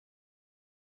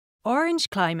Orange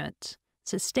Climate –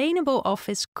 Sustainable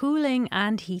Office Cooling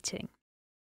and Heating.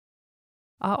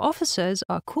 Our offices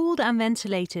are cooled and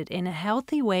ventilated in a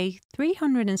healthy way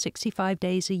 365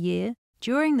 days a year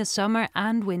during the summer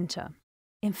and winter.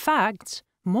 In fact,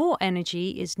 more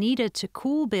energy is needed to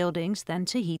cool buildings than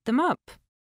to heat them up.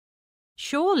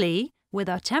 Surely, with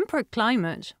our temperate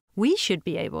climate, we should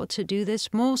be able to do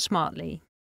this more smartly.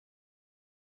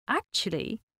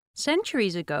 Actually,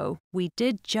 centuries ago, we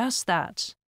did just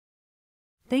that.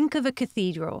 Think of a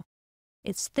cathedral.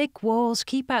 Its thick walls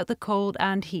keep out the cold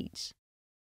and heat.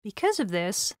 Because of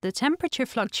this, the temperature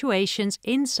fluctuations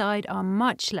inside are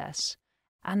much less,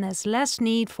 and there's less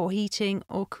need for heating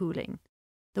or cooling.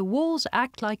 The walls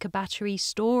act like a battery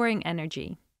storing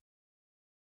energy.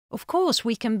 Of course,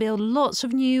 we can build lots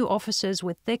of new offices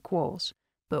with thick walls,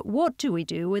 but what do we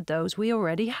do with those we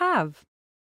already have?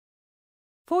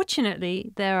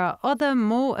 Fortunately, there are other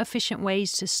more efficient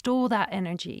ways to store that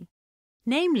energy,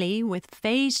 namely with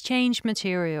phase change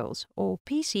materials, or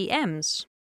PCMs.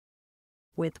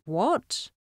 With what?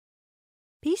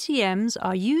 PCMs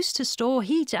are used to store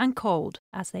heat and cold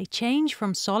as they change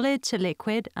from solid to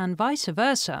liquid and vice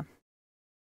versa.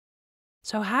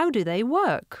 So how do they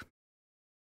work?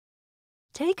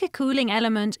 Take a cooling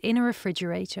element in a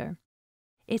refrigerator.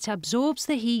 It absorbs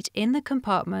the heat in the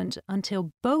compartment until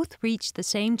both reach the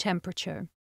same temperature.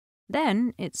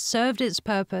 Then it's served its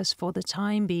purpose for the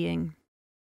time being.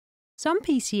 Some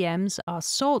PCMs are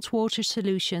saltwater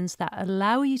solutions that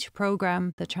allow you to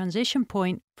program the transition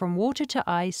point from water to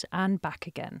ice and back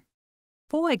again.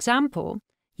 For example,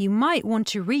 you might want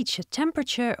to reach a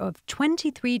temperature of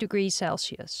 23 degrees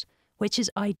Celsius, which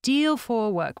is ideal for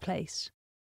a workplace.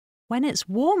 When it's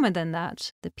warmer than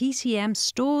that, the PCM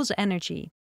stores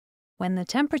energy. When the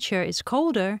temperature is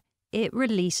colder, it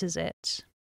releases it.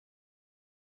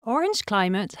 Orange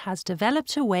Climate has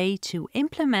developed a way to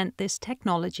implement this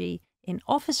technology in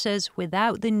offices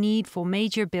without the need for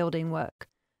major building work,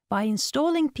 by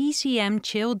installing PCM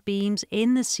chilled beams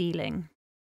in the ceiling.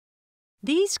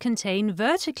 These contain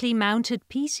vertically mounted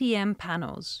PCM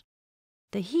panels.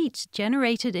 The heat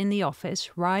generated in the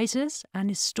office rises and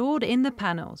is stored in the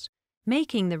panels,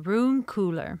 making the room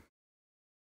cooler.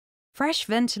 Fresh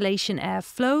ventilation air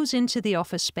flows into the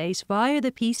office space via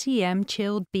the PCM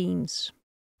chilled beams.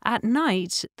 At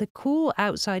night, the cool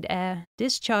outside air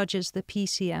discharges the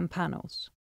PCM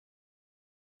panels.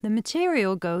 The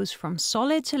material goes from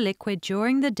solid to liquid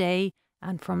during the day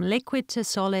and from liquid to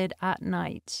solid at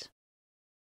night.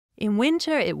 In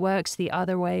winter, it works the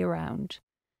other way around.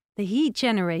 The heat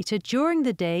generated during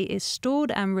the day is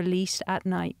stored and released at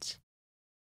night.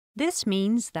 This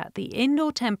means that the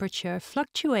indoor temperature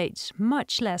fluctuates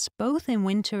much less both in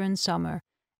winter and summer,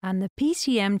 and the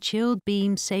PCM chilled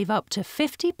beams save up to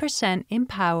 50% in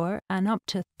power and up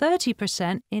to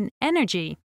 30% in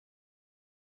energy.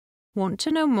 Want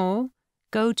to know more?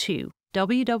 Go to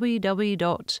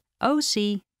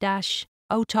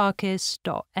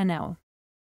www.oc-autarkis.nl.